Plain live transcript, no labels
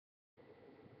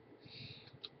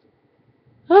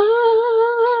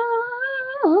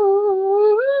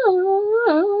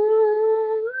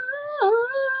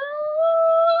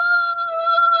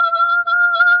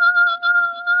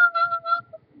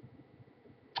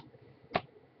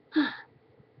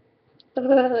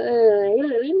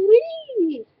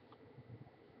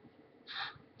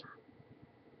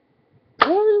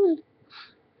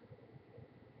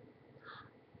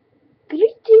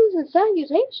Greetings and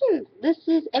salutations. This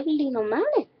is Evelyn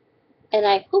O'Malley, and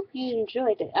I hope you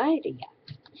enjoyed the idea.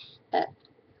 Uh,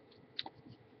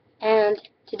 and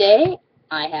today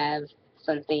I have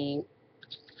something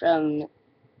from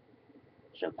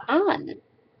Japan.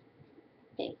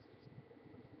 Hey,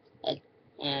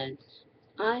 and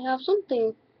I have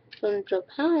something from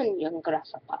Japan, young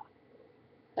grasshopper.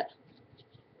 Uh,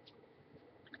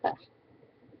 uh,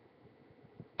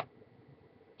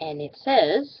 and it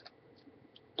says,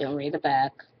 don't read the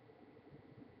back,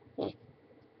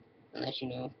 unless you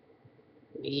know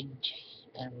read,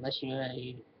 unless you know how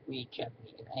to read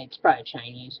Japanese. It's probably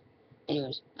Chinese.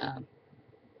 Anyways,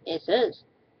 it says,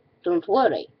 don't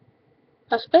worry,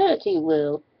 prosperity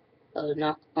will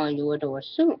knock on your door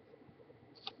soon.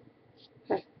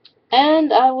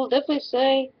 And I will definitely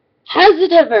say, has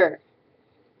it ever?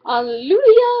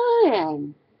 Hallelujah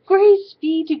and praise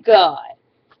be to God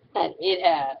that it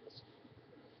has.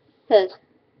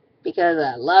 Because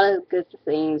a lot of good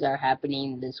things are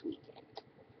happening this weekend.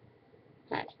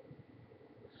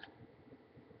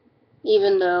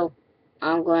 Even though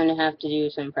I'm going to have to do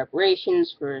some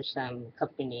preparations for some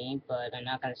company, but I'm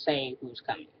not going to say who's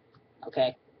coming.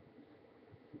 Okay?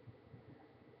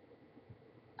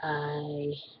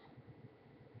 I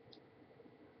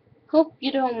hope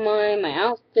you don't mind my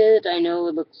outfit. I know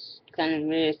it looks kind of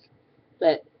weird,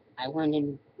 but I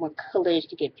wanted more colors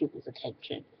to get people's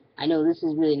attention. I know this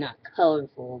is really not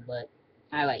colorful, but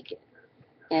I like it.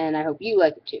 And I hope you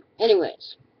like it too.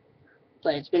 Anyways,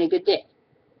 but it's been a good day.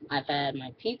 I've had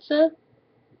my pizza.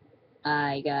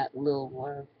 I got a little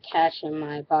more cash in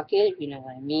my pocket, if you know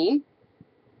what I mean,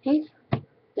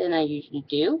 than I usually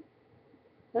do.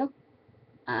 Well,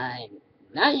 I'm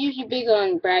not usually big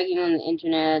on bragging on the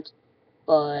internet,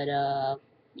 but,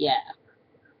 yeah.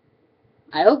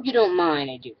 I hope you don't mind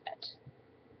I do that.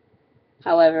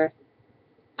 However,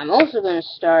 I'm also going to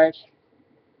start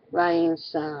writing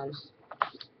some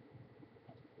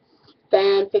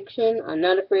fan fiction. I'm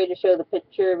not afraid to show the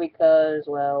picture because,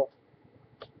 well,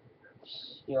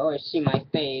 you always see my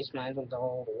face, might as well go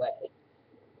all the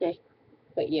way.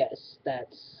 But yes,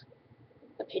 that's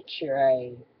a picture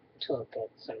I took at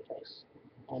someplace.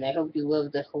 And I hope you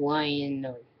love the Hawaiian,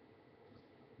 or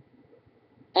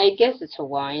I guess it's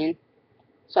Hawaiian.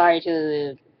 Sorry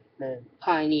to the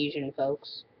Polynesian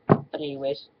folks. But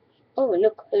anyways. Oh,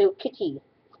 look, Hello Kitty.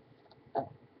 Oh,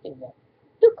 there you go.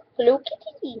 Look, Hello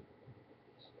Kitty.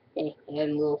 Okay,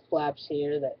 and little flaps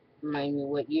here that remind me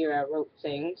what year I wrote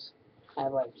things. I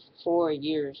have like 4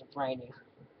 years of writing.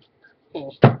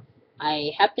 Okay.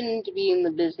 I happen to be in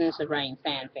the business of writing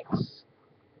fanfics.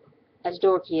 As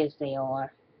dorky as they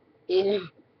are.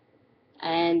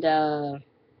 And,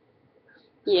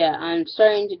 yeah, I'm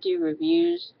starting to do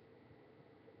reviews.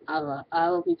 I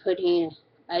will be putting,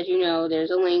 as you know,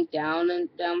 there's a link down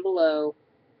below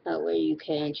where you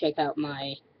can check out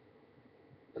my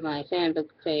fanfic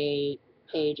page,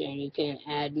 and you can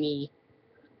add me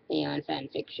on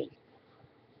fanfiction.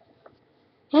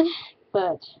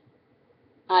 But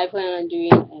I plan on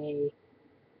doing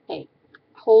a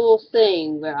whole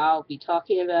thing where I'll be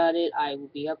talking about it. I will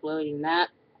be uploading that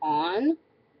on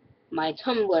my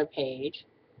Tumblr page,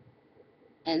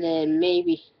 and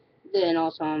then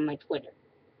also on my Twitter.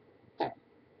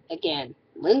 Again,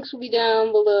 links will be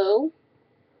down below.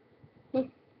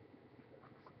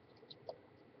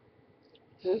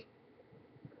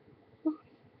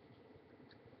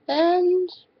 And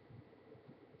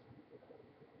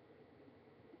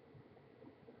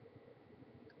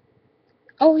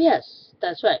oh yes,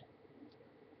 that's right.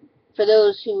 For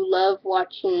those who love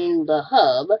watching The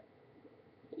Hub,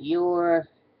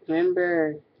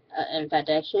 remember, in fact,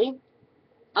 actually,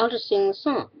 I'll just sing the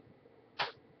song.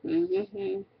 And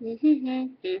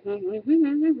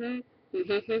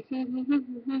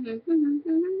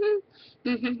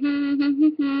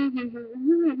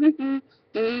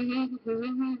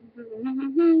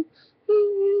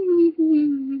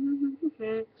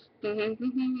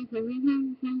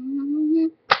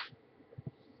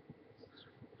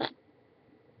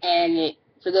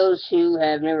for those who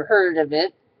have never heard of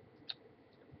it,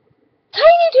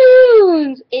 Tiny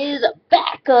Toons is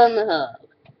back on the Hub.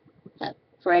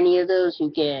 For any of those who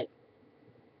get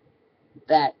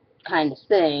that kind of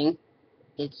thing,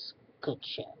 it's a good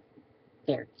show.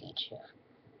 Very good show.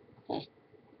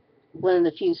 One of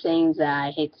the few things that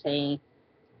I hate saying,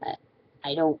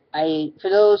 for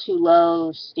those who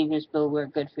love Steven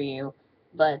Spielberg, good for you,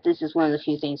 but this is one of the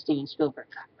few things Steven Spielberg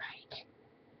got right.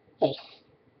 Hey,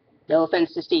 no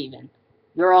offense to Steven.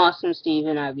 You're awesome,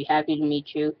 Steven. I'd be happy to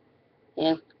meet you.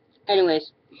 Yeah.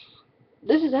 Anyways,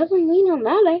 this is Evelyn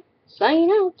O'Malley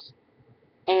signing out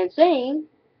and saying,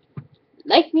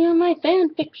 like me on my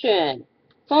fan fiction,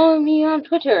 follow me on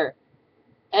Twitter,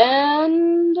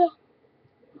 and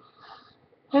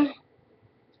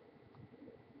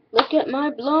look at my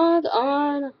blog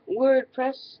on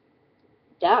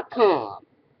WordPress.com.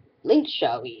 Links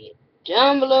shall be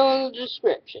down below in the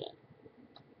description.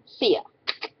 See ya.